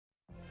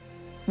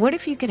What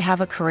if you could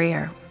have a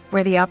career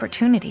where the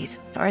opportunities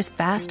are as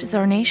vast as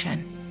our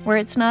nation, where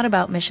it's not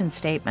about mission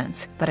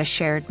statements, but a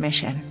shared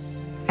mission?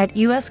 At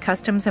U.S.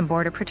 Customs and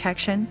Border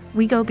Protection,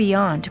 we go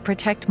beyond to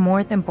protect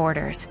more than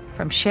borders.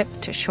 From ship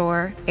to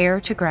shore, air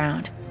to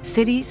ground,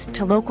 cities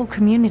to local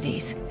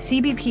communities,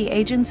 CBP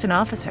agents and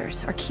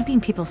officers are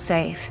keeping people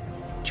safe.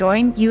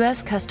 Join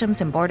U.S. Customs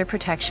and Border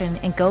Protection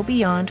and go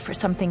beyond for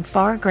something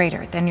far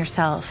greater than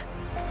yourself.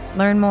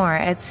 Learn more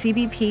at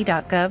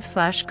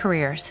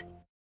cbp.gov/careers.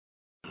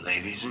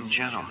 Ladies and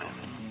gentlemen,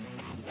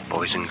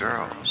 boys and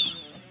girls,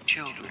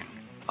 children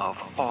of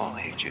all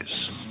ages,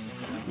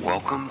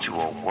 welcome to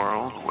a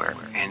world where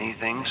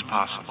anything's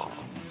possible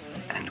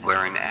and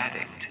where an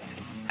addict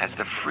has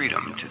the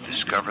freedom to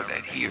discover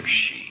that he or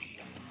she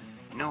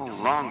no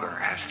longer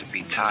has to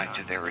be tied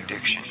to their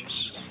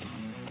addictions.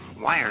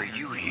 Why are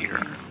you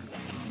here?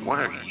 What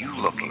are you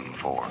looking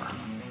for?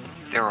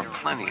 There are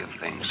plenty of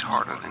things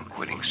harder than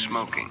quitting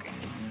smoking,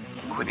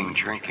 quitting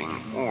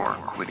drinking, or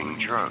quitting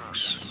drugs.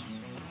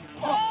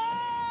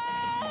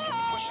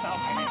 Push now,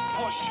 Penny.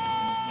 Push.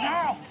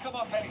 Now! Come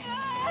on, Penny.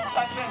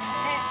 That's it.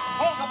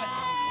 Hold of it.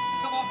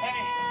 Come on,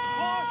 Penny.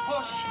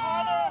 Push.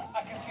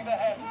 I can see the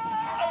head.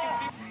 I can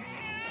see...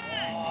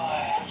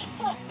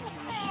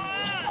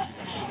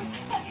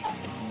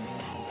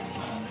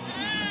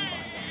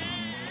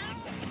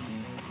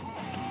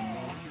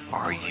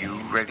 Are you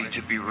ready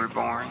to be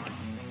reborn?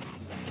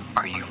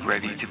 Are you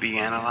ready to be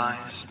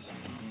analyzed?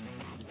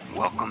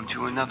 Welcome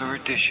to another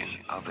edition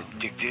of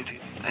Addicted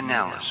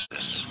Analysis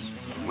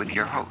with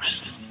your host,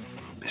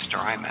 Mr.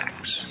 IMAX.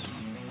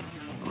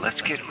 Let's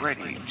get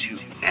ready to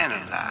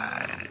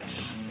analyze.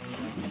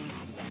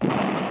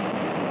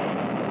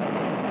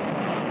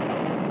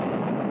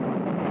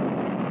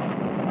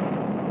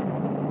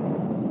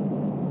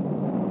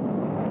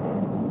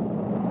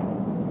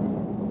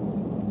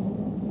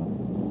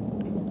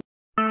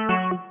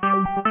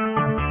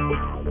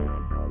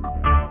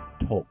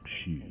 Talk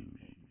shoes.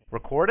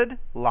 Recorded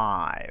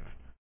live.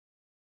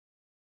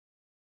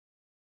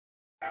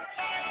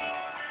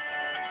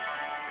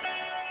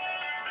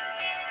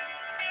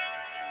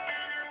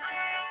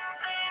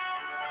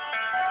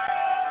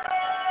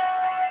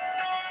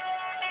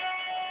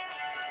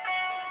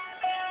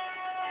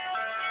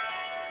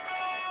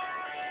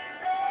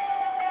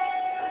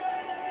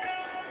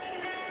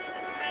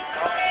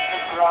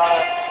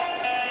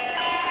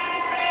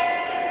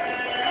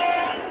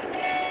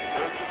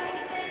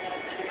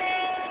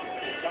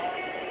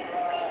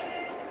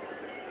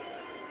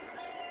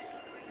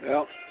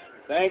 Well,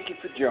 thank you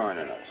for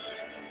joining us.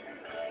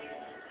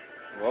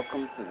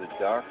 Welcome to the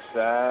dark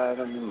side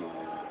of the moon.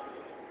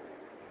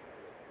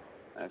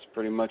 That's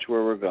pretty much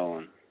where we're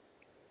going.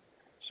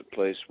 It's a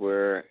place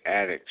where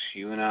addicts,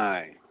 you and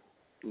I,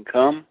 can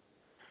come,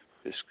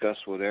 discuss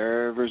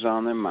whatever's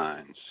on their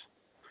minds.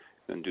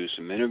 We're going to do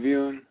some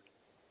interviewing.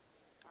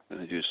 We're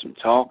going to do some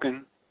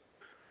talking.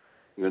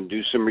 We're going to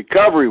do some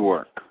recovery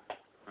work.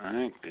 All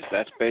right? Because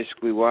that's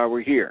basically why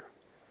we're here.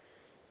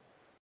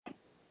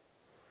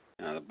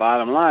 Now, the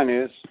bottom line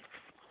is,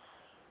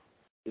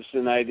 this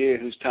is an idea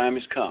whose time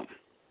has come.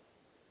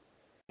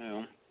 You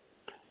know,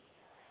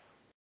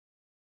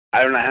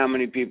 I don't know how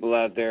many people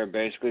out there,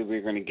 basically,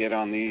 we're going to get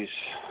on these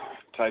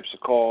types of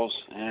calls,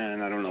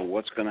 and I don't know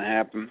what's going to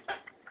happen.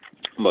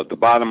 But the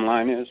bottom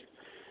line is,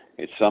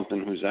 it's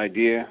something whose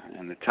idea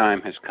and the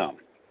time has come.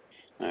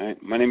 All right.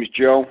 My name is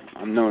Joe.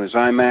 I'm known as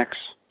IMAX,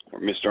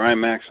 or Mr.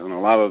 IMAX, on a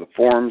lot of the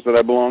forums that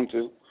I belong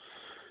to.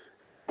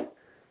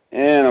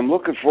 And I'm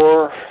looking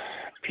for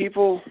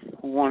people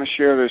who want to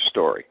share their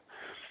story.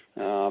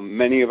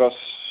 Many of us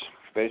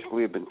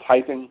basically have been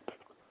typing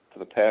for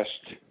the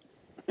past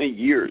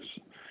years,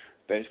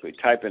 basically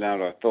typing out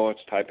our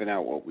thoughts, typing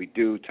out what we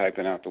do,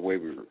 typing out the way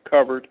we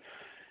recovered,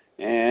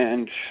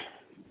 and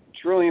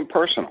it's really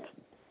impersonal.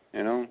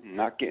 You know,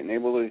 not being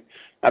able to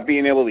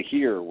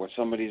hear what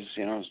somebody's,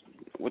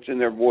 what's in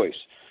their voice.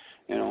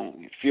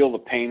 You feel the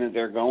pain that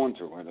they're going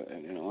through, at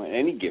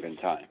any given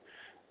time.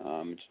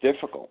 It's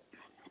difficult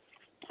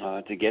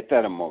to get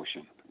that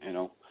emotion,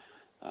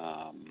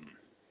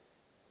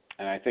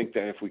 and I think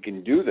that if we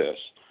can do this,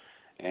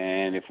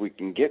 and if we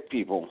can get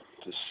people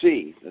to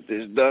see that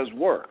this does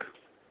work,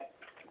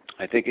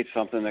 I think it's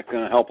something that's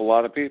going to help a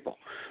lot of people.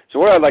 So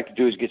what I'd like to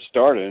do is get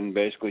started and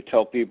basically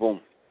tell people,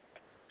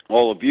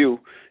 all of you,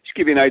 just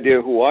give you an idea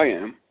of who I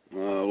am. A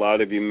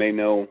lot of you may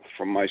know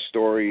from my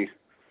story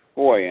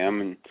who I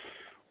am and,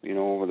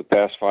 over the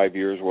past 5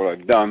 years what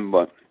I've done,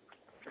 but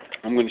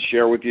I'm going to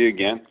share with you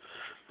again,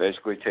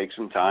 basically take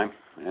some time,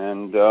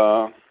 and,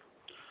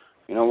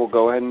 we'll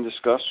go ahead and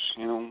discuss,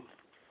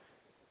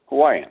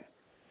 who I am.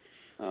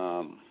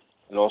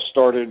 It all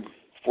started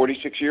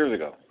 46 years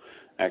ago.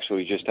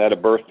 Actually, just had a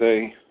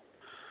birthday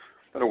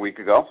about a week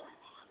ago,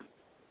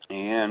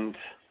 and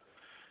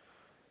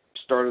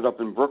started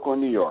up in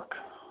Brooklyn, New York.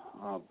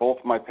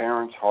 Both my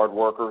parents, hard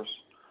workers,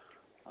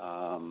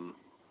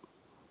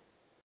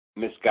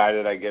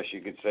 misguided, I guess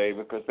you could say,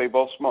 because they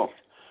both smoked.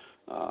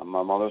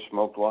 My mother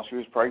smoked while she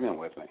was pregnant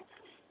with me.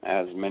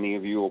 As many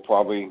of you will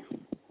probably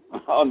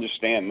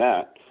understand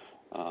that.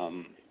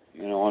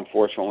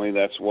 unfortunately,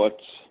 that's what,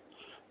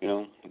 they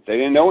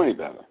didn't know any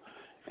better.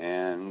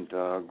 And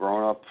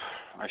growing up,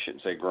 I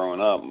shouldn't say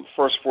growing up, the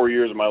first 4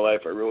 years of my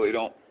life, I really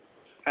don't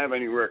have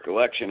any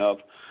recollection of.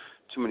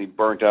 Too many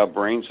burnt out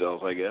brain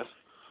cells, I guess.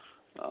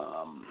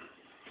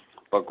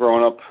 But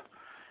growing up,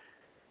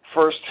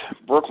 first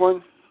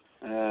Brooklyn,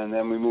 and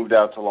then we moved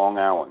out to Long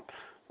Island.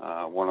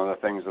 One of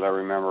the things that I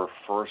remember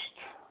first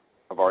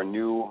of our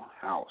new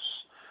house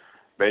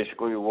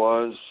basically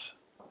was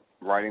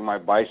riding my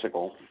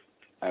bicycle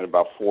at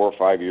about 4 or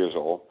 5 years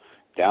old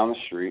down the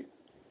street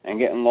and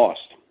getting lost.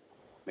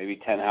 Maybe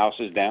 10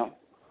 houses down,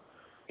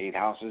 8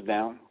 houses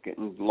down,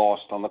 getting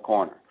lost on the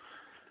corner.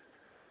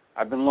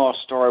 I've been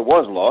lost, or I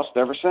was lost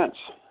ever since,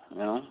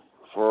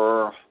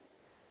 for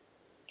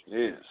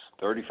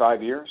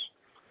 35 years.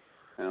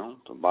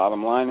 The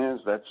bottom line is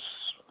that's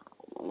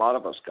a lot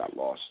of us got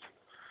lost.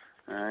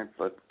 All right,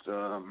 but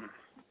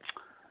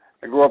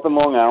I grew up in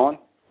Long Island,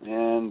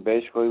 and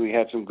basically we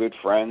had some good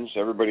friends.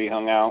 Everybody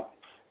hung out.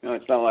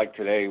 It's not like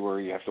today where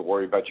you have to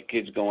worry about your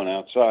kids going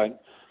outside.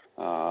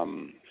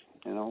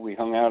 We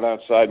hung out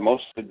outside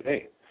most of the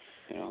day.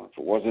 If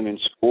it wasn't in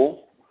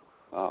school,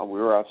 we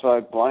were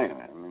outside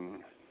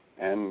playing.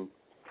 And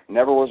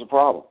never was a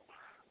problem.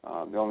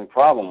 The only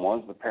problem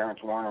was the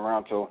parents weren't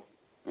around to,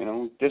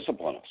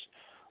 discipline us.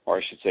 Or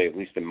I should say, at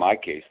least in my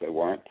case, they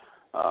weren't.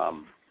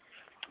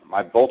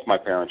 Both my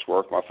parents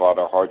worked. My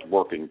father, a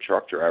hard-working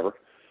truck driver,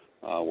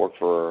 worked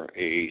for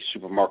a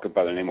supermarket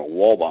by the name of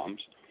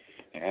Waldbaum's.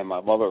 And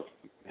my mother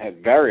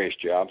had various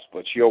jobs,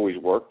 but she always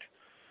worked.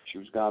 She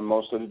was gone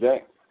most of the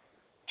day.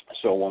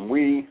 So when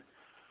we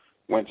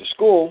went to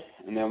school,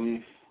 and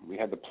then we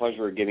had the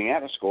pleasure of getting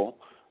out of school,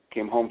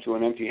 came home to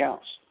an empty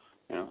house,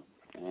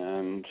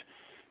 and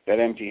that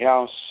empty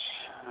house,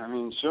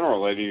 sooner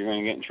or later you're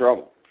going to get in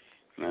trouble,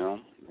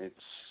 it's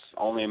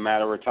only a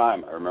matter of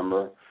time. I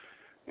remember,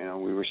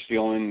 we were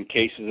stealing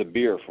cases of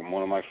beer from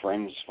one of my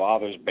friend's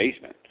father's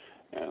basement,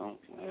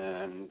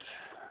 and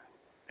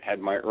had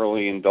my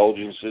early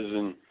indulgences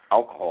in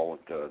alcohol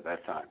at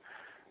that time,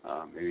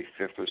 maybe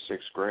 5th or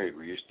 6th grade.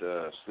 We used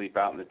to sleep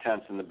out in the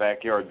tents in the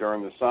backyard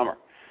during the summer.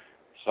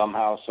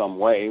 Somehow, some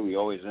way, we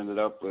always ended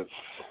up with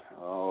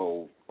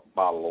a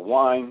bottle of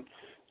wine,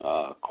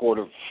 a quart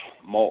of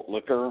malt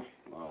liquor,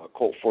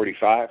 Colt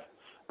 45.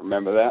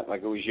 Remember that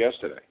like it was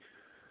yesterday.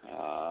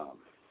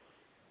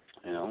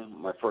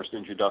 My first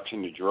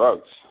introduction to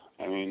drugs.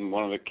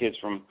 One of the kids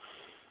from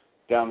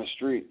down the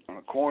street on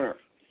the corner,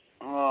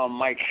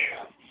 Mike,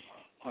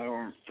 I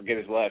don't forget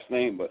his last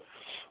name, but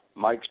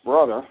Mike's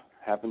brother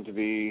happened to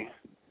be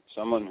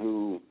someone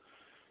who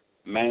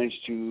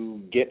managed to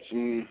get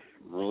some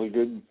really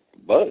good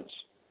buds.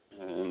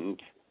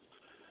 And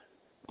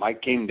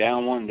Mike came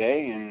down one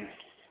day and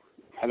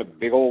had a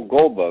big old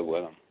gold bug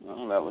with him.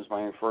 That was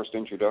my first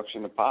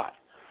introduction to pot.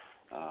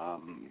 I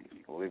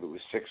believe it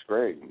was 6th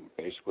grade.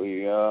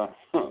 Basically, it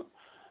was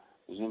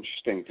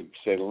interesting to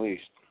say the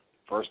least.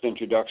 First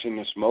introduction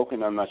to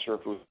smoking, I'm not sure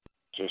if it was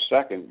just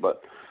second,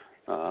 but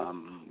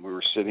we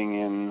were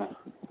sitting in,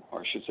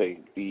 or I should say,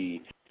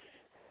 the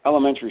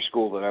elementary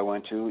school that I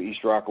went to,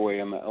 East Rockaway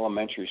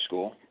Elementary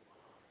School.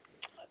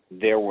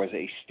 There was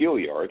a steel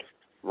yard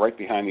right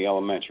behind the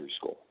elementary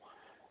school.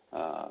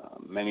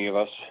 Many of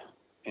us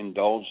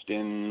indulged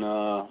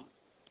in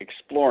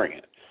exploring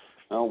it.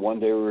 One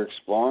day we were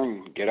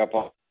exploring, get up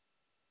on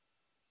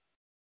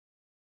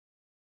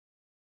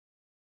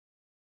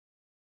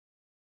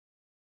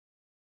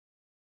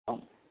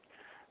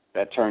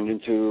that turned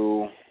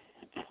into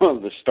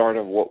the start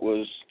of what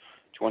was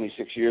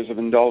 26 years of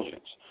indulgence.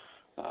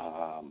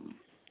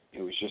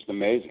 It was just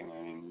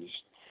amazing.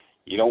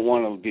 You don't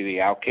want to be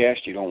the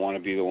outcast. You don't want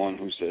to be the one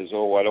who says,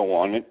 oh, I don't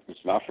want it. It's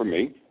not for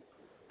me.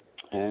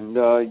 And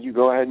you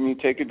go ahead and you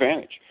take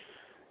advantage.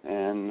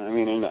 And, I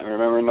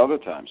remember another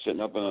time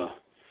sitting up in a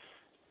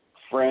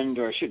friend,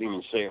 or I shouldn't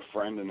even say a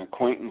friend, an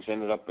acquaintance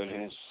ended up at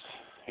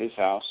his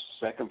house,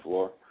 2nd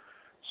floor,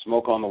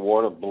 smoke on the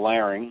water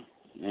blaring,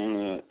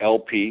 and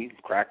LP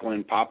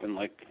crackling, popping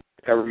like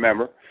I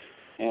remember.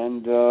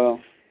 And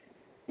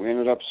we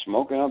ended up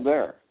smoking up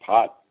there,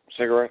 pot,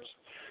 cigarettes.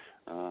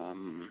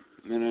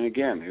 And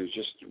again, it was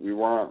just, we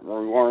were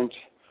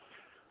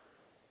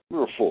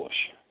foolish.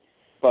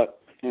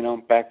 But,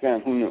 back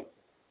then, who knew?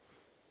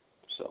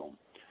 So,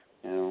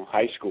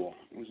 high school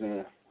was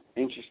an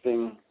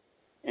interesting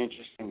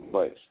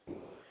place.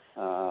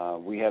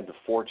 We had the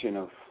fortune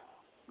of,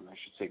 I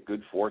should say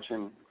good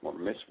fortune or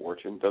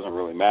misfortune, doesn't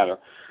really matter.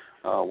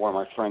 One of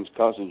my friend's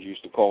cousins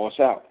used to call us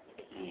out.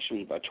 She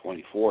was about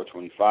 24,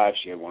 25.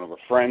 She had one of her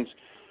friends,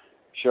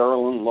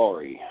 Cheryl and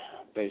Lori.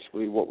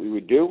 Basically what we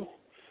would do,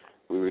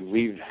 we would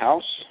leave the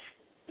house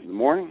in the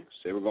morning,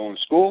 say we're going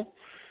to school,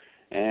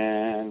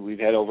 and we'd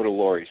head over to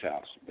Lori's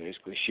house.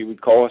 Basically, she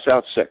would call us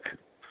out sick.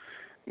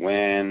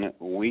 When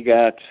we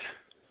got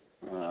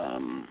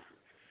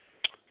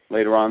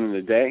later on in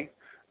the day,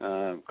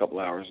 a couple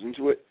hours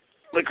into it,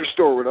 liquor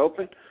store would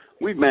open.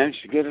 We'd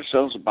manage to get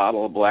ourselves a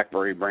bottle of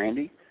blackberry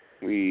brandy.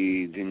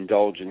 We'd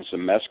indulge in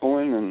some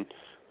mescaline, and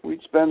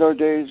we'd spend our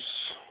days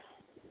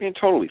being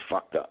totally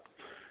fucked up.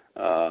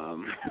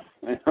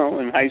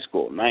 In high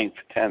school, 9th,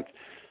 10th,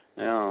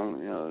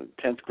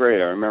 10th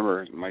grade. I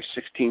remember my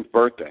 16th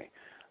birthday.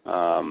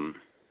 God,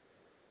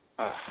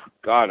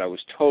 I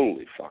was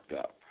totally fucked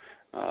up.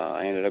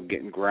 I ended up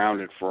getting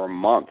grounded for a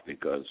month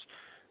because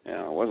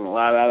I wasn't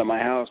allowed out of my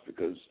house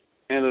because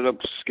I ended up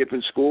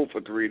skipping school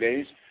for 3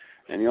 days.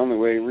 And the only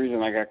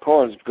reason I got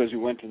caught is because we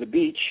went to the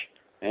beach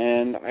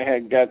and I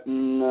had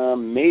gotten a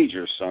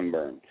major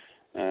sunburn.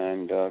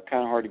 And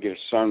kind of hard to get a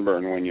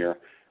sunburn when you're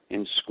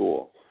in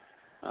school.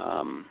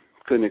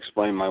 Couldn't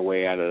explain my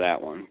way out of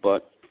that one,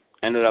 but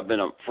ended up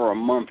for a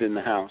month in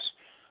the house,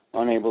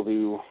 unable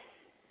to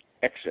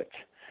exit.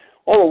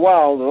 All the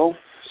while, though,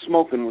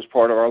 smoking was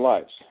part of our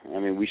lives. I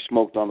mean, we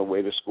smoked on the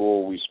way to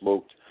school. We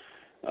smoked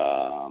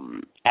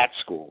at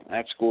school.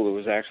 At school, there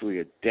was actually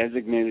a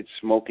designated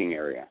smoking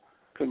area.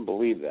 Couldn't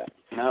believe that.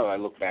 Now that I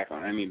look back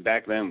on it, I mean,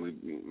 back then,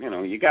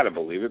 you got to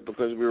believe it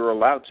because we were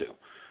allowed to.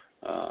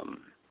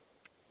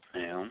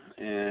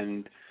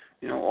 And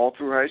all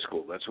through high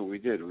school, that's what we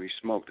did. We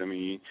smoked. I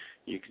mean,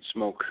 you could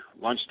smoke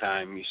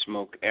lunchtime. You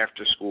smoke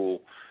after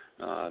school.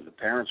 The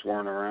parents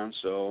weren't around,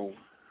 so,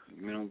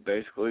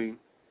 basically,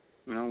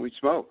 we'd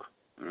smoke.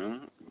 It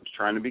was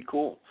trying to be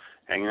cool.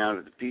 Hanging out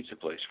at the pizza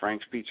place,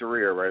 Frank's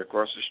Pizzeria, right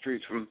across the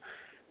street from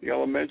the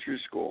elementary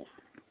school.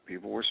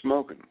 People were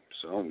smoking,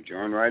 so we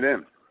joined right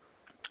in.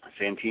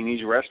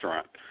 Santini's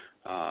restaurant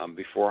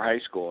before high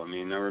school. I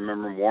mean, I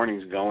remember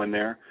mornings going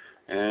there,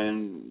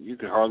 and you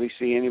could hardly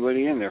see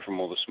anybody in there from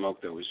all the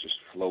smoke that was just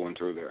flowing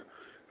through there.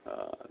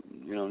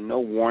 No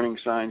warning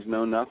signs,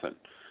 no nothing.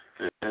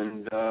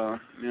 And,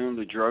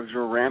 the drugs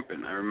were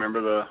rampant. I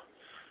remember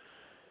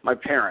my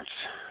parents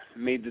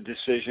made the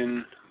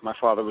decision my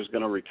father was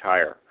going to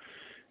retire.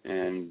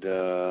 And,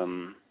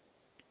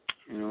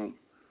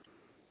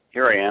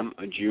 here I am,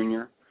 a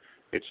junior.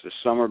 It's the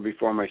summer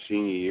before my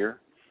senior year.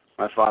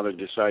 My father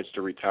decides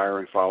to retire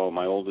and follow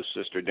my oldest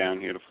sister down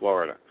here to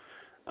Florida.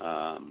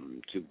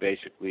 To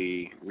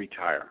basically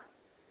retire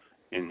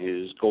in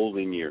his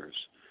golden years.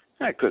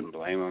 I couldn't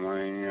blame him. I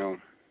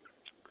mean,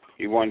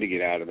 he wanted to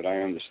get out of it.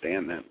 I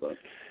understand that, but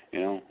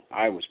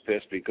I was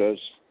pissed because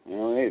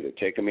hey, they're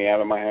taking me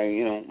out of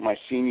my my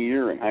senior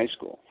year in high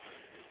school.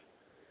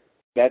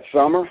 That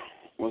summer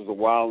was the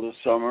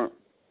wildest summer.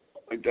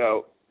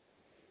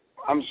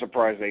 I'm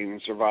surprised they even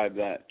survived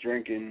that.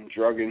 Drinking,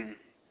 drugging,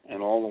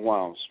 and all the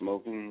while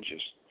smoking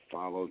just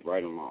followed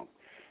right along.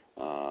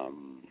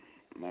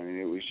 I mean,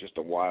 it was just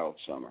a wild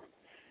summer.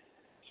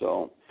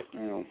 So,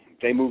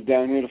 they moved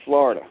down here to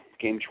Florida.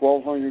 Came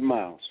 1,200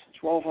 miles.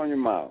 1,200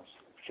 miles.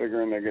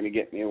 Figuring they're going to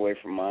get me away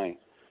from my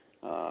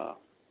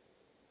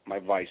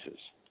vices,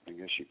 I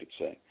guess you could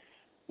say.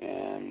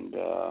 And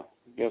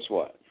guess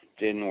what?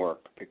 Didn't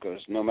work because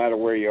no matter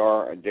where you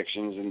are,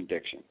 addiction's an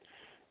addiction.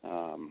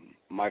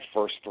 My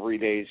first 3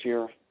 days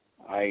here,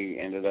 I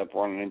ended up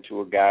running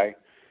into a guy.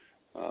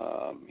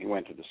 He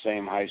went to the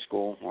same high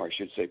school, or I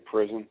should say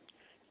prison.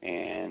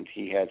 And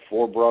he had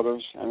 4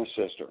 brothers and a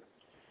sister.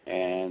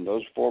 And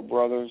those 4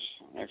 brothers,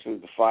 actually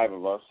the 5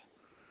 of us,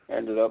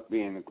 ended up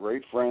being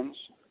great friends.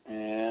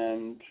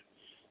 And,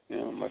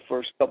 my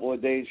first couple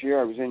of days here,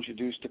 I was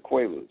introduced to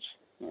Quaaludes.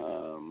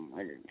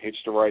 I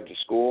hitched a ride to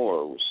school,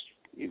 or it was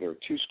either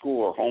to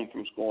school or home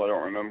from school. I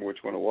don't remember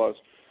which one it was.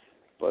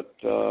 But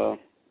the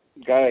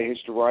guy I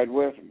hitched a ride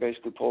with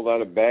basically pulled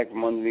out a bag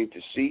from underneath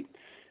the seat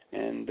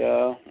and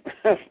a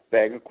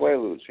bag of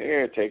Quaaludes.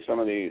 Here, take some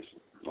of these.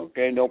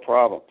 Okay, no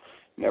problem.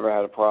 Never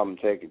had a problem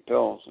taking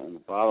pills. And the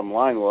bottom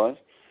line was,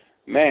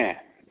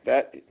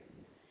 that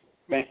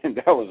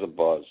was a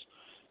buzz.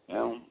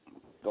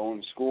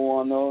 Going to school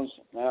on those,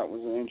 that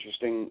was an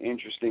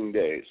interesting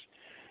days.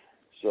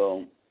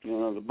 So,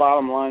 the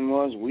bottom line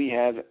was we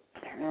had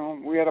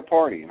a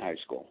party in high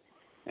school.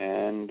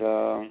 And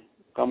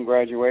come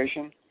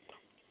graduation,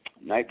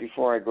 night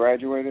before I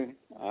graduated,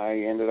 I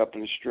ended up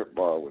in a strip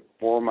bar with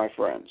 5 of my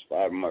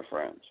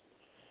friends.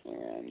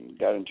 And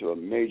got into a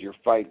major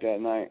fight that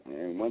night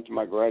and went to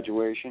my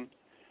graduation.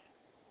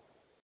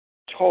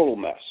 Total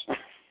mess.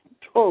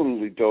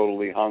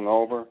 Totally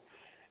hungover.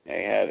 I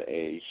had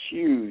a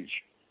huge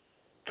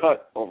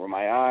cut over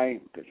my eye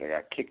because I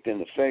got kicked in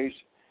the face.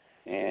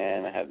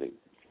 And I had a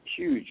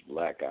huge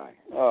black eye.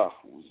 Oh,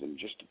 it was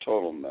just a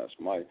total mess.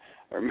 I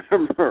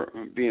remember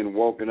being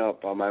woken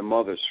up by my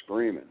mother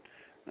screaming.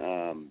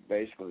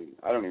 Basically,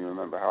 I don't even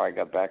remember how I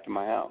got back to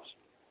my house.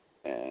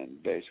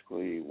 And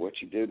basically what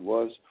she did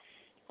was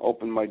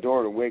open my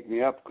door to wake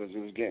me up because it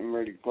was getting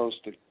close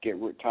to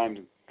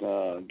time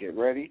to get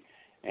ready,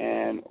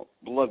 and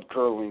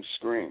blood-curdling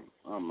scream.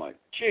 I'm like,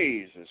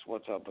 Jesus,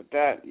 what's up with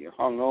that? You're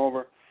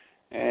hungover,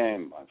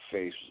 and my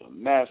face was a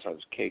mess. I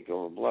was caked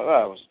over blood.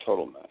 It was a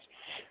total mess.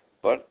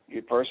 But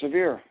you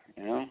persevere,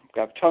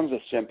 Got tons of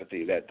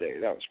sympathy that day.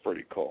 That was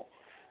pretty cool.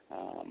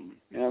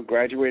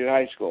 Graduated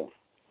high school.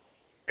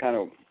 Kind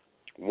of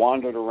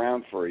wandered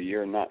around for a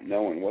year not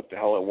knowing what the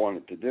hell I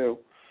wanted to do.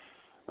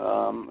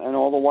 And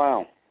all the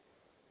while,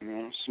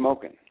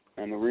 smoking.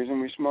 And the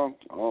reason we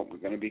smoked, we're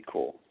going to be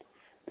cool.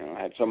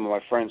 I had some of my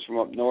friends from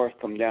up north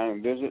come down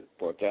and visit,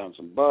 brought down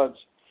some buds.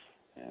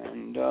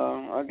 And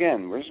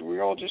again, we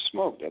all just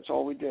smoked. That's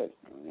all we did,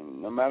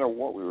 no matter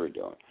what we were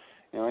doing.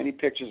 Any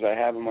pictures I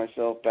have of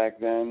myself back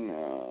then,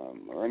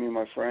 or any of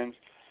my friends,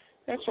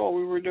 that's all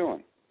we were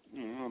doing.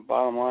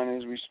 Bottom line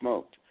is we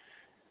smoked.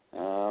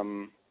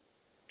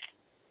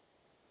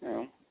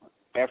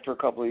 After a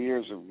couple of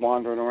years of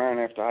wandering around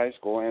after high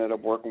school, I ended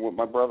up working with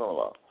my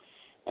brother-in-law.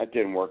 That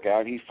didn't work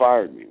out. He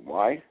fired me.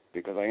 Why?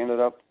 Because I ended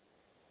up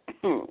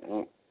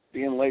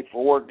being late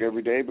for work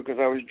every day because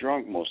I was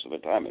drunk most of the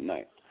time at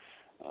night.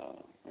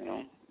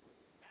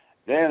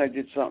 Then I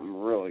did something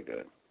really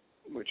good,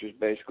 which was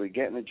basically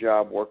getting a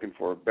job working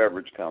for a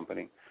beverage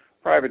company,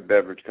 private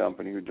beverage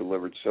company who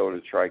delivered soda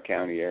to the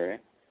Tri-County area.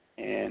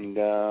 And,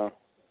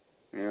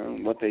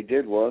 what they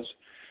did was,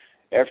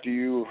 after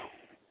you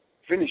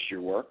finished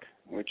your work,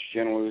 which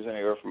generally was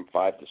anywhere from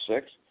 5 to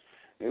 6,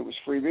 it was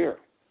free beer.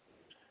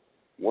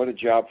 What a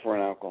job for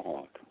an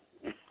alcoholic.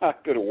 I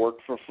could have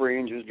worked for free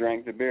and just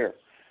drank the beer.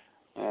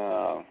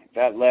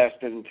 That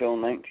lasted until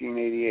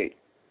 1988,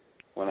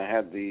 when I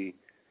had the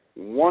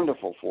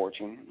wonderful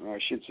fortune, or I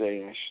should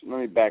say, let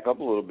me back up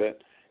a little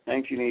bit,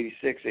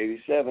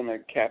 1986-87, I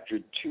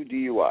captured 2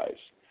 DUIs.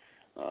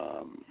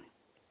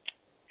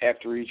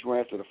 After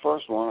the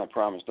first one, I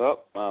promised,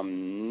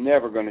 I'm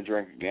never going to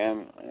drink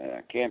again.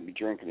 I can't be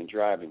drinking and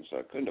driving, so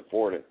I couldn't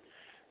afford it.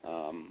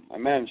 I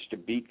managed to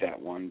beat that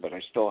one, but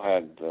I still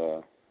had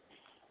the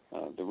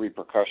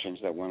repercussions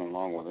that went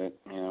along with it.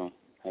 I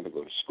had to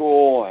go to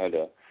school, I had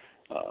to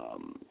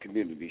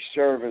community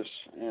service,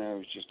 and it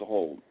was just a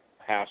whole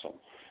hassle.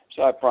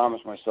 So I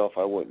promised myself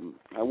I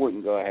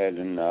wouldn't go ahead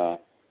and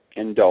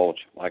indulge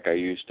like I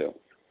used to.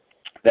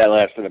 That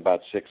lasted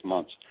about 6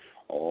 months,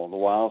 all the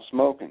while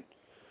smoking.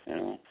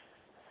 I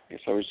guess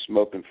I was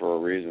smoking for a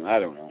reason. I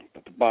don't know.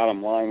 But the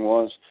bottom line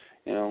was,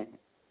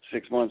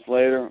 6 months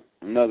later,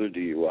 another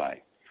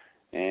DUI.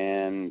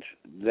 And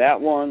that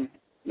one,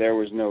 there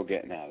was no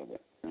getting out of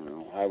it.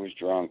 I was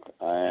drunk,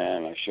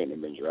 and I shouldn't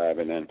have been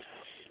driving. And,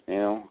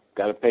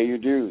 got to pay your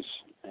dues.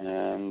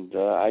 And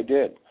I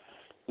did.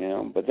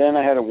 But then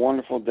I had a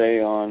wonderful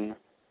day on,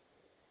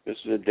 this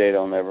is a date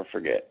I'll never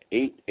forget,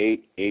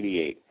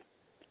 8/8/88.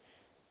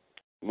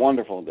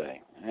 Wonderful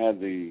day. I had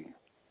the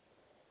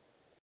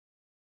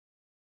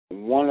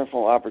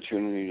wonderful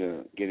opportunity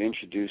to get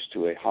introduced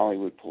to a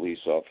Hollywood police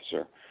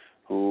officer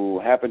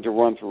who happened to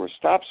run through a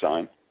stop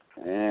sign,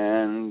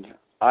 and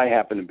I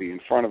happened to be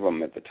in front of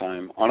him at the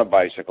time on a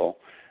bicycle,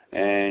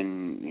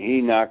 and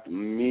he knocked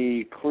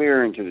me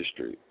clear into the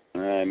street.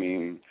 I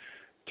mean,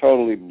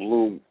 totally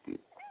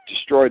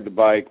destroyed the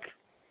bike,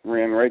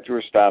 ran right through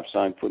a stop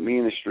sign, put me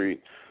in the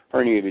street,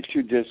 herniated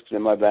 2 discs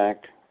in my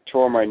back,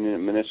 tore my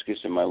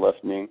meniscus in my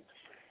left knee,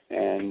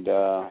 and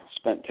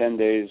spent 10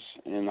 days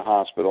in the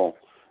hospital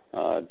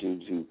due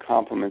to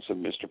compliments of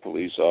Mr.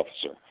 Police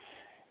Officer.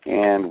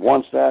 And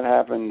once that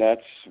happened,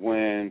 that's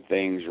when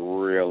things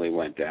really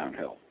went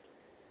downhill.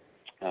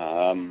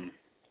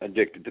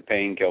 Addicted to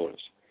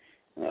painkillers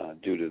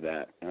due to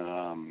that.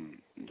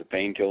 The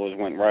painkillers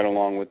went right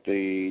along with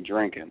the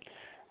drinking.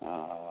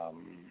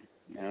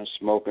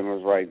 Smoking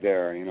was right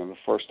there. The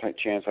first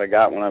chance I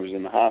got when I was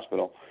in the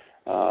hospital,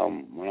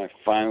 when I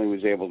finally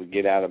was able to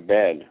get out of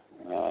bed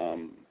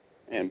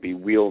and be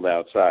wheeled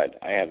outside,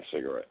 I had a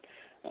cigarette.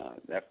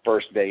 That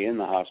first day in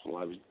the hospital,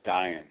 I was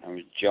dying. I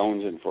was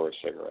jonesing for a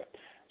cigarette.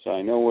 So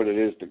I know what it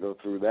is to go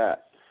through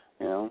that,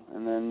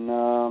 And then,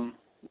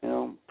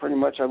 pretty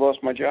much I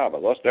lost my job. I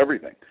lost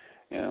everything.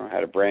 I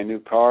had a brand new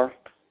car.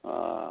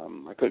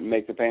 I couldn't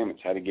make the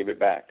payments. Had to give it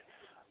back.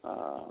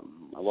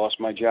 I lost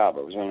my job.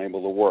 I was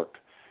unable to work.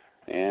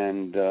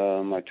 And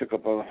I took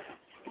up a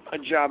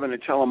job in a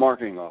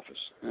telemarketing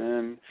office.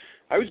 And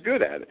I was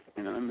good at it.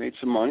 I made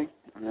some money,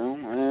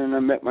 and I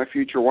met my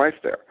future wife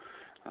there.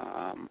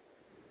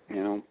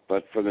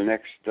 But for the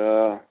next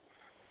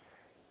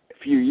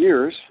few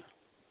years,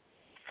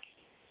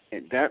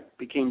 that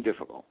became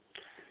difficult.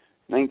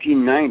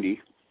 1990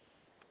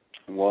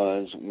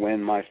 was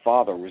when my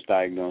father was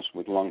diagnosed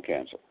with lung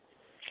cancer.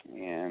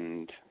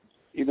 And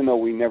even though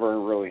we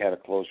never really had a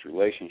close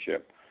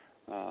relationship,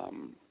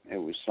 it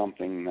was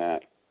something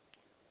that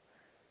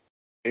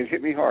it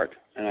hit me hard.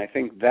 And I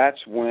think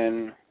that's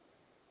when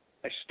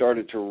I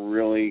started to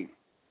really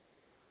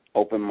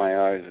open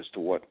my eyes as to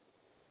what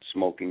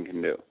smoking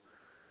can do.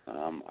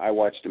 I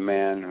watched a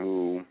man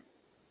who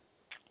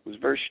was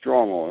very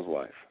strong all his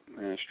life,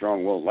 and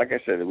strong-willed. Like I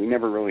said, we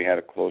never really had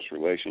a close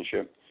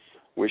relationship.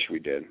 Wish we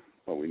did,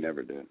 but we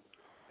never did.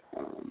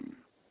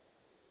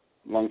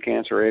 Lung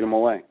cancer ate him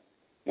away.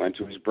 Went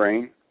to his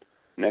brain.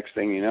 Next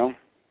thing you know,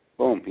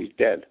 boom, he's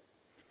dead.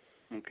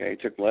 Okay,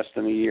 it took less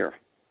than a year,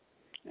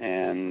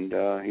 and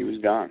he was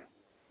gone.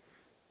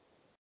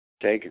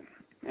 Taken,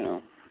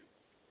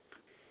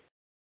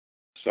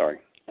 Sorry.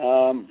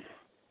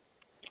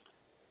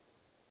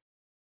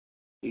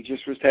 He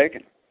just was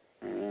taken.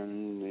 And,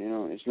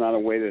 it's not a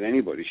way that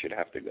anybody should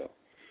have to go.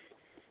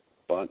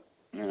 But,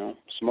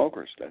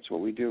 smokers, that's what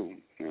we do,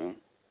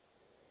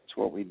 It's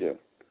what we do.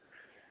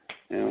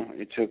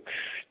 It took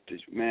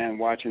this man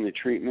watching the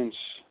treatments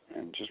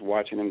and just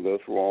watching him go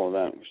through all of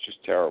that. It was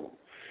just terrible.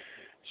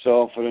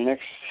 So for the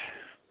next,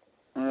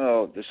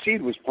 the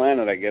seed was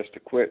planted, I guess, to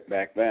quit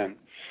back then,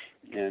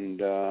 and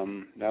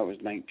that was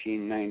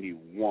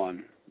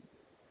 1991.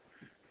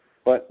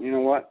 But you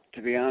know what?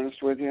 To be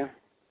honest with you,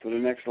 for the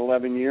next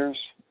 11 years,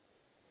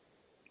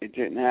 it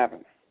didn't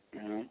happen.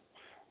 You know,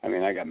 I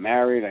mean, I got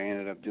married. I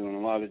ended up doing a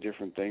lot of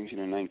different things. You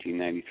know,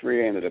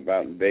 1993, I ended up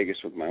out in Vegas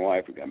with my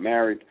wife. We got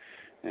married.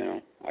 You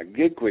know, I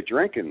did quit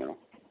drinking though.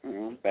 You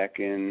know, back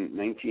in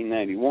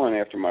 1991,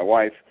 after my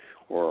wife,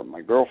 or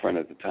my girlfriend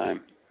at the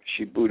time,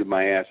 she booted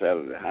my ass out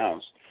of the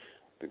house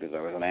because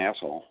I was an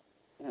asshole,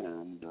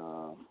 and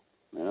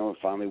you know, it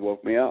finally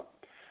woke me up.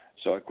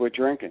 So I quit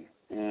drinking,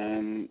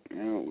 and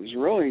you know, it was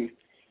really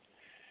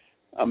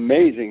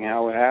amazing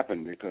how it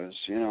happened because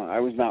you know, I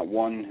was not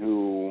one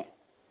who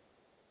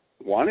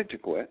wanted to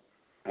quit.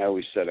 I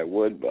always said I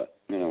would, but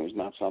you know, it was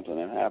not something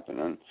that happened.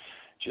 And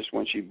just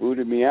when she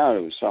booted me out,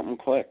 it was something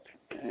clicked,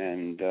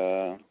 and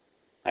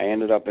I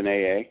ended up in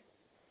AA,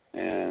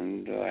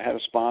 and I had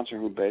a sponsor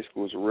who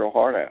basically was a real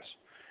hard ass.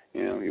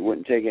 You know, he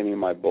wouldn't take any of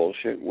my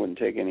bullshit, wouldn't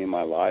take any of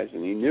my lies,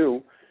 and he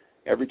knew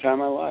every time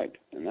I lied,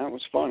 and that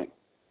was funny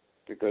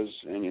because,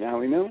 and you know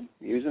how he knew?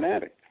 He was an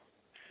addict.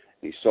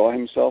 He saw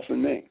himself in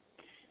me,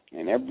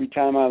 and every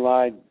time I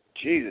lied,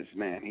 Jesus,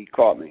 man, he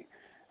caught me.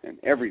 And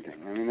everything.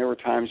 I mean, there were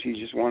times he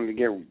just wanted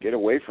to get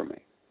away from me.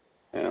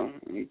 You know,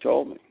 and he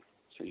told me,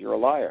 he says, "You're a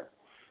liar.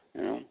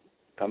 You know,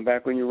 come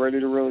back when you're ready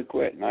to really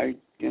quit." And I,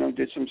 you know,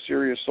 did some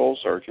serious soul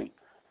searching,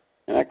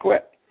 and I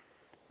quit.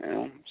 You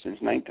know, since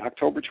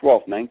October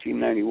 12th,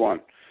 1991,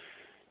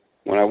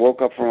 when I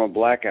woke up from a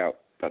blackout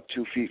about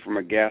 2 feet from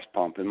a gas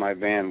pump in my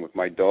van with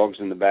my dogs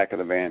in the back of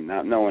the van,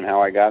 not knowing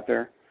how I got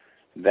there,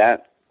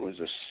 that was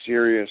a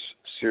serious,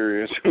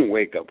 serious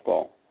wake-up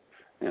call.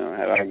 You know,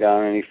 had I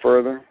gone any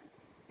further,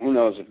 who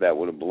knows if that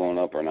would have blown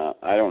up or not?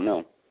 I don't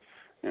know.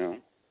 You know,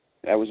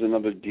 that was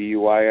another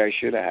DUI I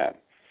should have had.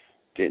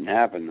 Didn't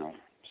happen though.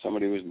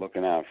 Somebody was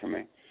looking out for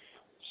me.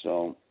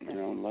 So, you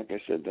know, like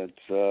I said,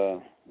 that's a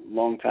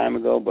long time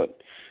ago.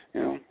 But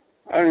you know,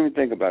 I don't even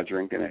think about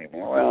drinking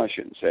anymore. Well, I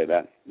shouldn't say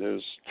that.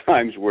 There's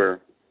times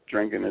where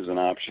drinking is an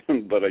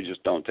option, but I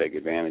just don't take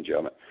advantage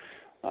of it.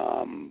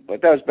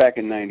 But that was back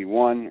in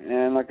 '91,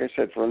 and like I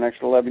said, for the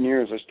next 11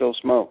 years, I still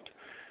smoked.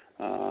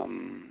 You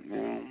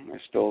know, I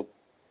still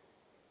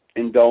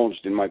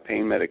indulged in my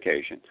pain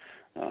medication.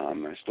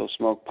 I still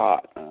smoked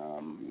pot.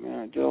 You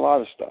know, I did a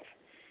lot of stuff.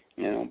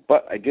 You know,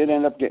 but I did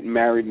end up getting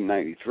married in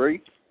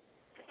 '93.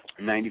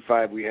 In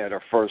 '95, we had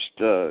our first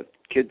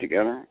kid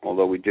together.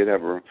 Although we do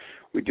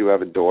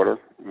have a daughter.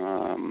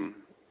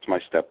 It's my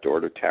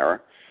stepdaughter,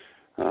 Tara.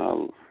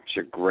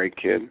 She's a great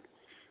kid.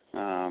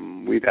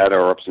 We've had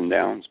our ups and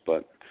downs,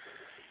 but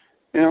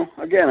you know,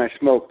 again, I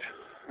smoked.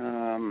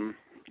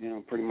 You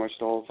know, pretty much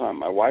the whole time.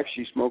 My wife,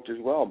 she smoked as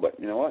well, but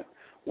you know what?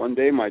 One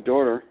day, my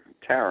daughter,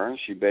 Tara,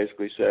 she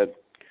basically said,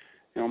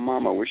 you know,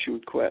 "Mom, I wish you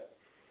would quit."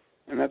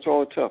 And that's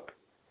all it took.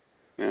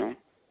 You know,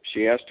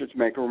 she asked her to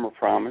make her a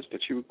promise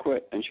that she would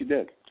quit, and she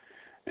did.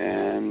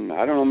 And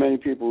I don't know many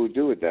people who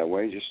do it that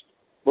way, just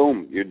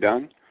boom, you're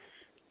done.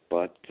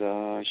 But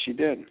she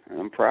did, and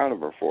I'm proud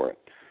of her for it.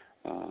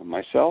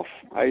 Myself,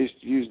 I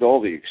used all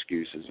the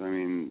excuses. I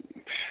mean,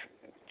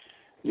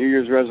 New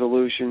Year's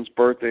resolutions,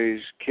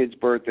 birthdays, kids'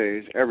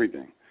 birthdays,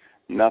 everything.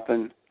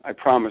 Nothing. I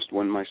promised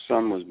when my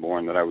son was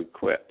born that I would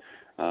quit.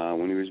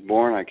 When he was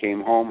born, I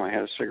came home. I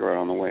had a cigarette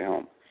on the way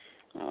home.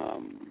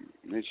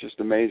 It's just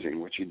amazing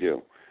what you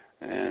do.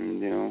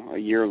 And, you know, a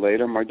year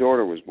later, my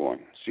daughter was born,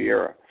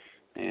 Sierra,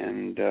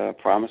 and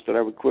promised that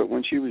I would quit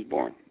when she was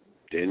born.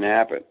 Didn't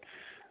happen.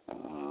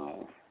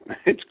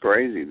 It's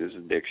crazy, this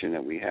addiction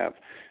that we have.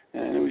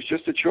 And it was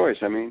just a choice.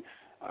 I mean,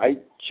 I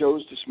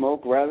chose to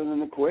smoke rather than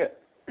to quit,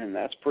 and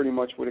that's pretty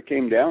much what it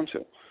came down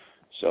to.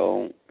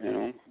 So, you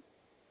know,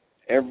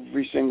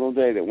 every single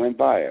day that went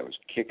by, I was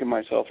kicking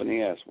myself in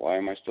the ass. Why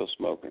am I still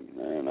smoking?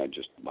 And I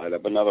just light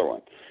up another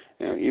one.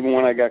 You know, even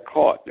when I got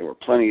caught, there were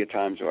plenty of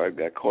times where I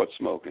got caught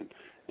smoking.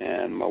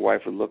 And my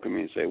wife would look at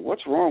me and say,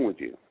 "What's wrong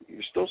with you?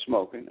 You're still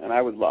smoking." And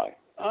I would lie.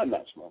 "I'm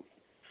not smoking."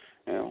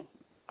 You know,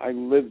 I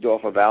lived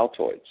off of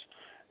Altoids.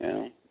 You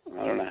know,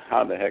 I don't know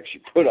how the heck she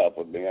put up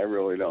with me. I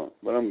really don't.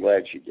 But I'm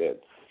glad she did.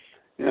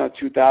 You know,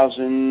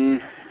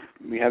 2000,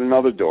 we had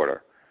another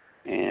daughter.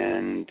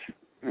 And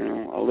you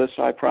know, Alyssa,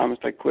 I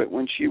promised I'd quit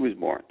when she was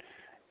born.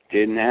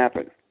 Didn't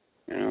happen.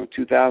 You know,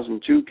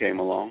 2002 came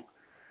along,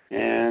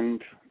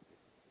 and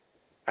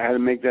I had to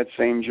make that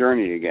same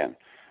journey again,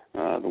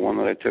 the one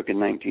that I took in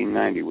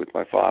 1990 with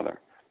my father.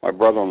 My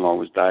brother-in-law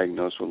was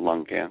diagnosed with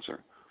lung cancer,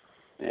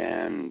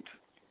 and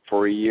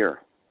for a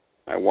year,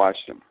 I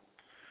watched him.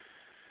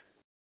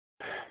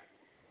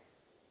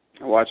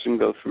 I watched him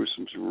go through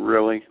some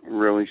really,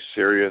 really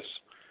serious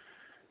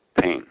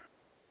pain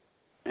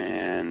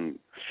and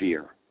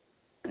fear.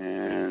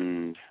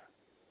 And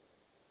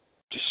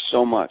just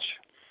so much.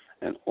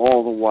 And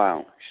all the while,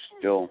 he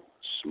still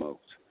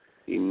smoked.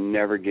 He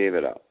never gave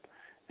it up.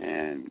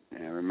 And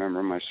I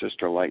remember my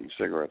sister lighting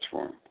cigarettes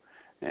for him,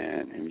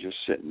 and him just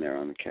sitting there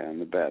on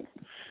the bed.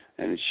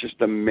 And it's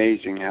just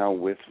amazing how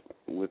with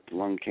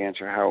lung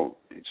cancer, how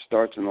it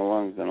starts in the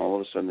lungs, and all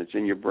of a sudden it's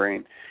in your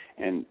brain.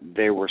 And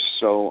they were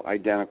so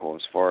identical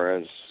as far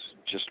as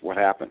just what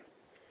happened.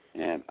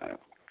 And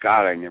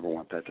God, I never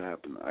want that to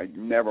happen. I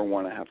never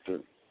want to have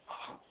to,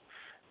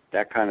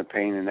 that kind of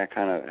pain and that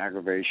kind of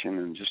aggravation,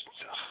 and just,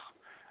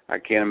 I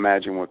can't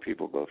imagine what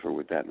people go through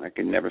with that, and I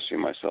can never see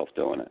myself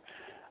doing it.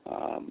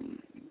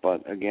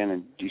 But again,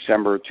 in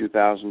December of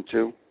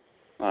 2002,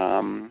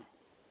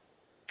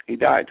 he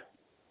died.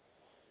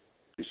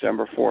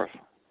 December 4th,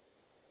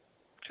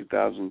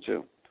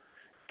 2002,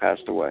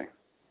 passed away.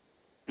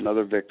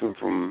 Another victim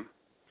from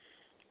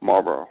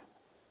Marlboro.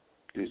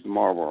 He's the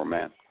Marlboro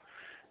man.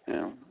 You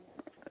know,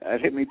 that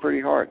hit me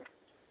pretty hard.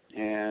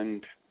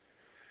 And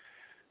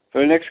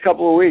for the next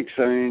couple of weeks,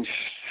 I mean,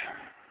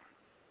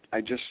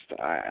 I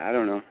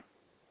don't know.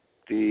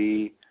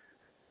 The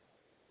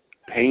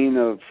pain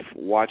of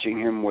watching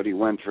him, what he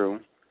went through,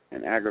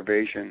 and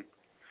aggravation,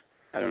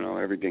 I don't know,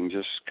 everything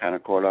just kind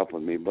of caught up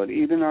with me. But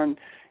even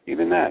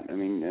that, I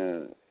mean,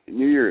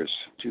 New Year's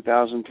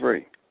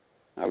 2003,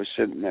 I was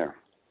sitting there.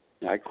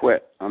 I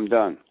quit. I'm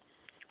done.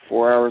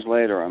 4 hours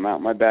later, I'm out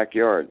in my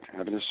backyard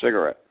having a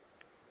cigarette.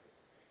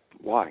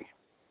 Why?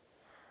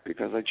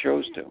 Because I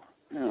chose to.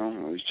 You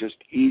know, it was just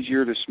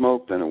easier to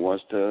smoke than it was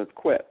to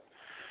quit.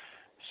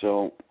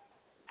 So,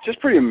 just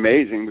pretty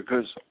amazing,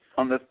 because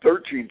on the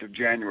 13th of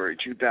January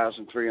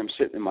 2003, I'm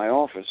sitting in my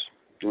office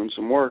doing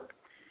some work,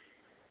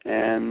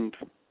 and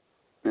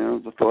you know,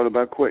 the thought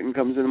about quitting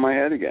comes into my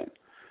head again.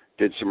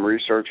 Did some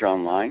research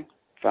online,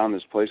 found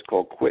this place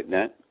called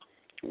QuitNet,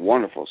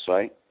 wonderful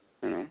site,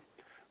 you know.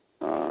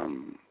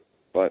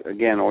 But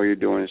again, all you're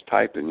doing is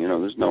typing, you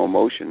know, there's no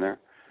emotion there.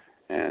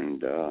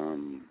 And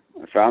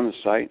I found the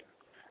site,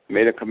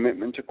 made a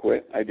commitment to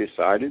quit. I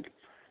decided,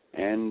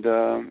 and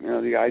you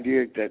know, the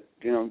idea that,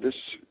 you know, the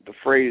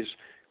phrase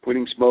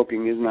 "quitting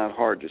smoking is not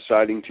hard,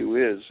 deciding to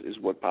is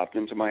what popped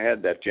into my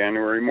head that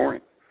January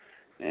morning.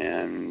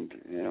 And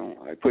you know,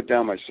 I put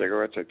down my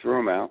cigarettes, I threw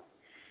them out,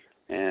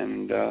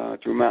 and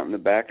threw them out in the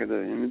back in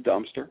the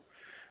dumpster.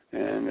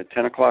 And at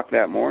 10 o'clock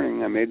that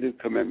morning, I made the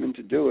commitment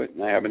to do it,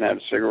 and I haven't had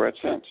a cigarette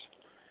since.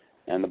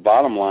 And the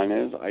bottom line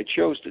is, I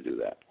chose to do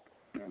that.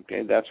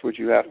 Okay, that's what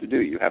you have to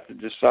do. You have to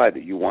decide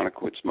that you want to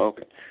quit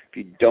smoking. If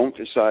you don't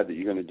decide that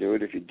you're going to do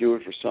it, if you do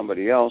it for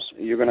somebody else,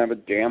 you're going to have a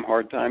damn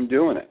hard time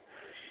doing it.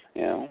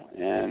 You know,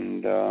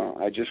 and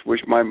I just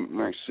wish my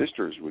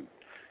sisters would,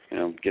 you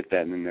know, get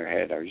that in their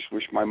head. I just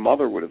wish my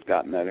mother would have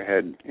gotten that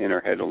in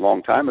her head a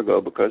long time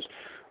ago, because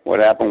what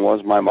happened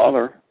was my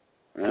mother,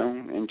 you know,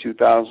 in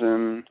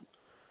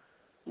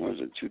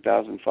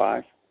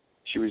 2005,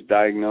 she was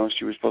diagnosed.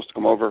 She was supposed to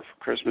come over for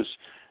Christmas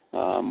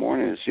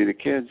morning to see the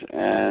kids,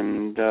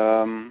 and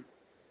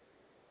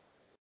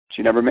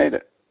she never made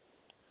it.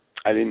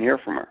 I didn't hear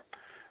from her,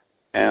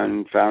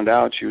 and found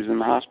out she was in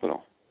the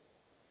hospital.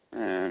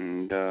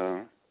 And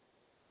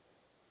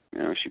you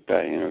know, she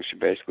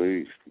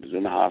basically was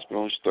in the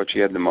hospital. She thought she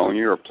had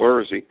pneumonia or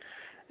pleurisy,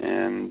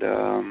 and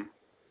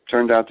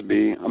turned out to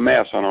be a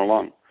mass on her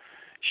lung.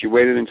 She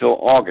waited until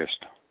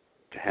August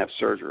to have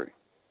surgery,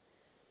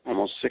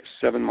 almost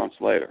 6-7 months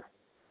later.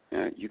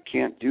 You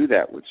can't do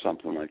that with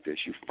something like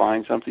this. You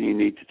find something, you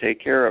need to take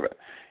care of it.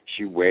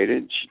 She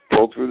waited. She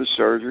pulled through the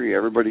surgery.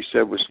 Everybody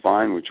said was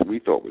fine, which we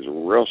thought was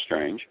real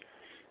strange.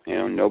 You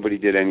know, nobody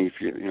did any,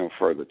 you know,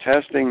 further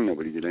testing.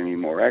 Nobody did any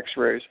more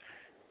X-rays.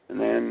 And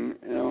then,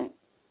 you know,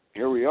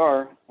 here we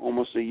are,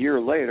 almost a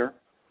year later,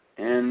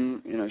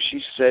 and you know,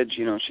 she said,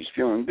 you know, she's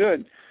feeling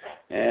good.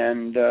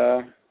 And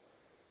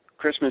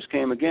Christmas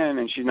came again,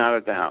 and she's not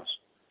at the house.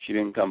 She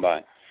didn't come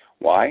by.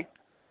 Why?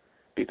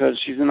 Because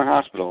she's in the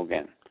hospital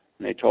again.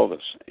 And they told us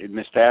it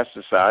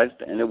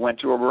metastasized, and it went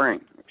to her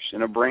brain. She's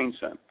in a brain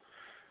cell.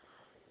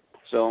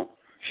 So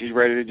she's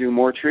ready to do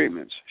more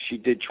treatments. She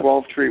did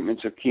 12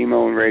 treatments of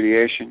chemo and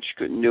radiation. She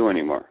couldn't do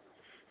any more.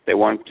 They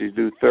wanted to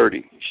do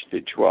 30. She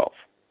did 12.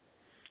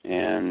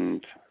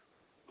 And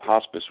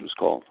hospice was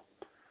called.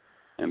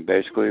 And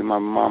basically my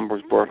mom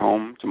was brought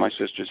home to my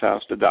sister's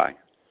house to die.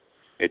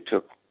 It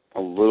took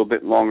a little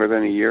bit longer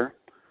than a year.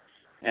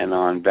 And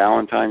on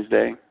Valentine's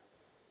Day,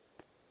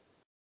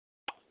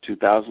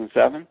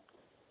 2007,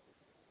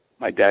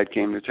 my dad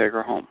came to take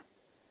her home.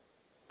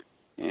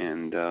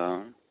 And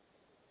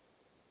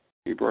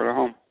he brought her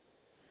home.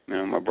 You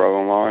know, my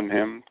brother-in-law and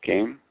him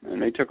came,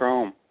 and they took her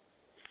home.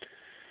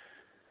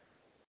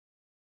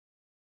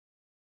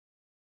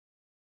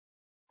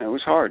 It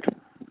was hard.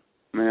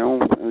 You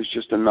know, it was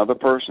just another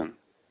person,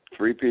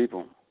 3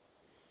 people,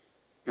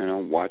 you know,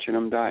 watching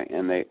them die.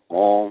 And they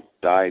all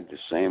died the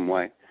same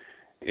way.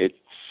 It's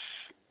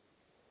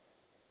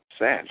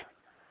sad.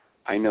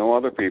 I know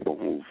other people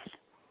who've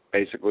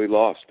basically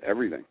lost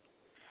everything,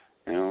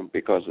 you know,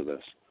 because of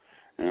this.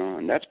 You know,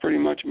 and that's pretty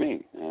much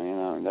me. You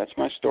know, that's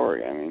my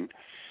story. I mean,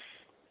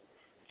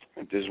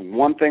 if there's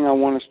one thing I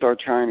want to start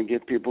trying to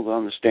get people to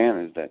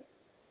understand is that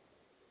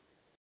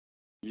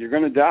you're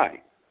going to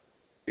die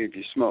if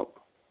you smoke.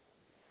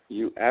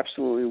 You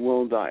absolutely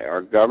will die.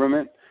 Our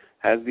government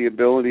has the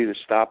ability to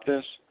stop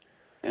this,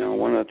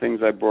 one of the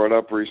things I brought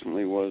up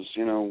recently was,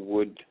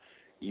 would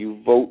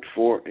you vote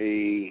for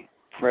a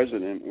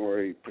president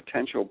or a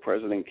potential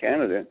president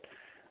candidate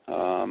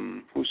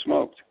who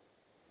smoked?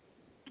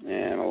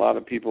 And a lot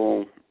of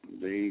people,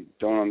 they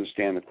don't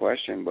understand the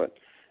question, but,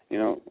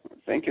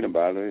 thinking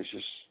about it, it's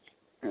just,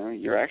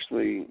 you're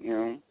actually,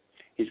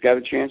 he's got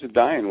a chance of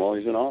dying while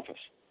he's in office.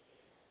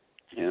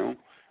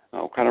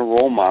 What kind of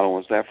role model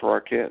was that for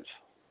our kids?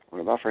 What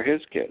about for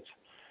his kids?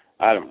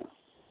 I don't know.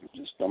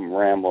 I'm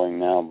rambling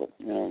now, but,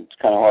 it's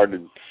kind of hard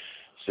to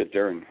sit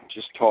there and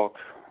just talk.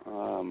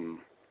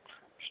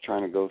 Just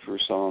trying to go through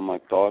some of my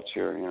thoughts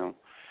here,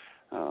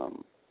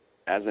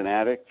 As an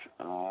addict,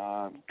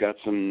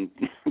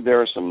 there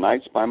are some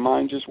nights my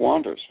mind just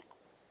wanders,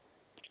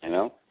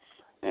 and,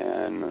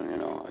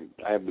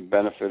 I have the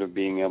benefit of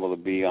being able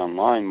to be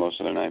online most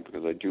of the night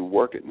because I do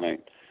work at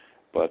night.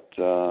 But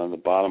the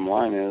bottom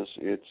line is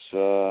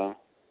it's,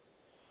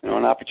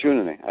 an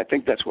opportunity. I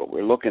think that's what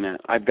we're looking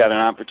at. I've got an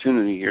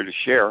opportunity here to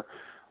share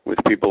with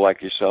people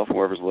like yourself,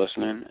 whoever's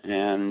listening,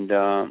 and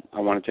I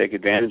want to take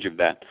advantage of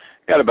that.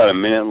 Got about a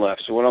minute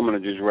left, so what I'm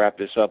going to do is wrap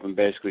this up and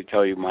basically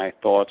tell you my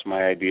thoughts,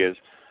 my ideas.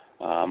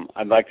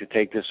 I'd like to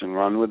take this and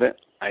run with it.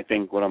 I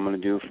think what I'm going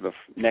to do for the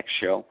next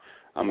show,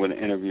 I'm going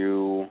to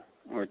interview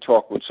or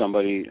talk with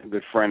somebody, a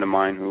good friend of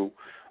mine who,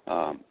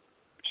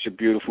 she's a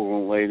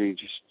beautiful lady,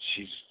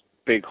 she's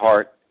big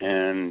heart,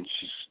 and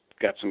she's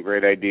got some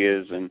great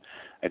ideas, and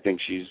I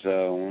think she's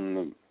one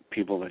of the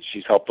people that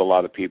she's helped a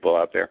lot of people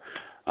out there.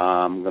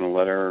 I'm going to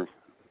let her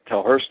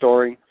tell her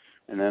story,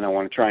 and then I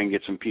want to try and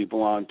get some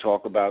people on,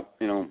 talk about,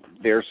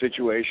 their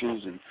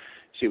situations and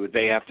see what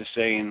they have to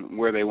say and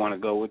where they want to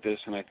go with this,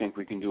 and I think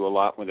we can do a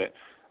lot with it.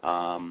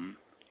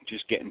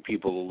 Just getting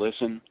people to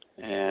listen,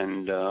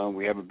 and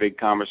we have a big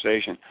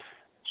conversation,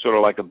 sort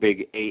of like a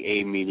big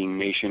AA meeting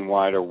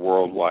nationwide or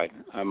worldwide.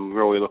 I'm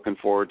really looking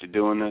forward to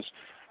doing this.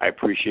 I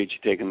appreciate you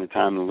taking the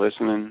time to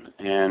listen,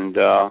 and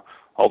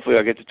hopefully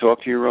I'll get to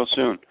talk to you real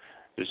soon.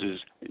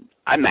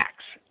 I'm Max.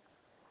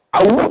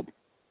 Ow!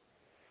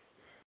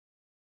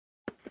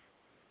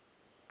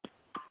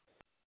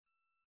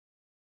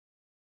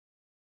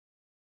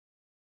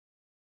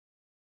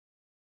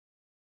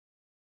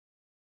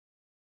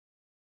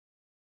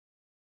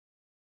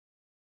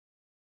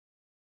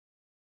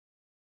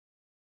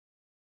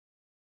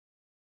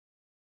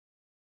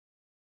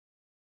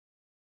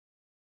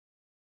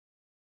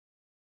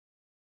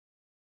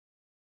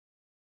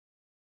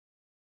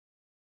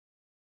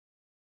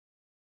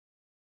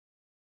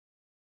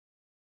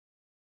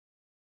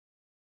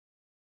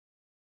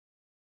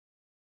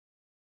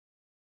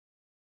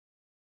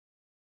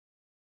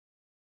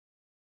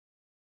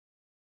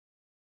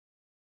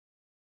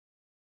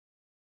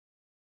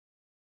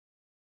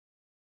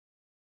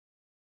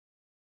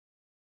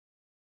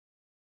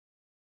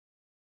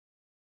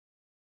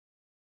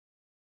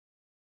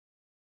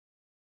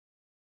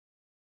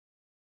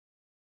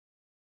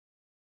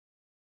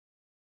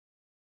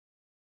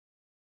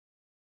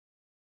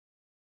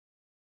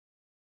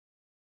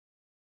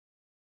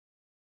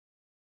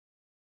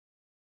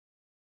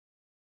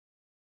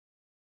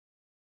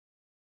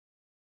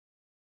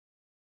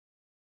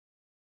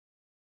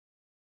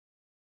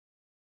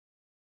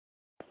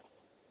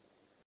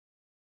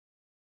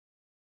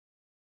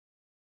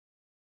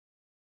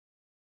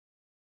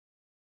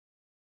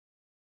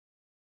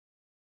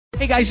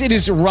 Hey guys, it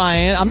is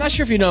Ryan. I'm not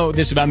sure if you know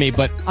this about me,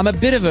 but I'm a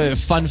bit of a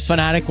fun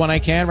fanatic when I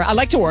can. I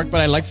like to work,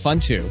 but I like fun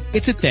too.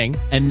 It's a thing.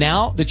 And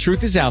now the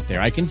truth is out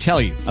there. I can tell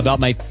you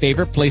about my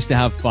favorite place to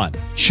have fun.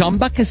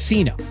 Chumba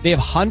Casino. They have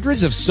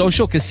hundreds of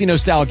social casino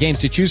style games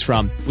to choose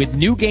from with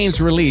new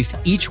games released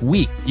each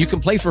week. You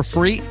can play for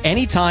free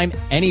anytime,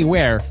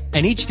 anywhere.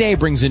 And each day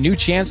brings a new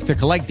chance to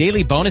collect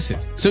daily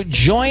bonuses. So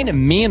join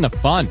me in the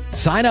fun.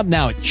 Sign up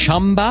now at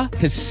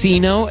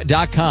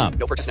ChumbaCasino.com.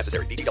 No purchase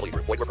necessary. VGW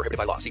Group. Void where prohibited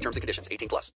by law. See terms and conditions. 18+.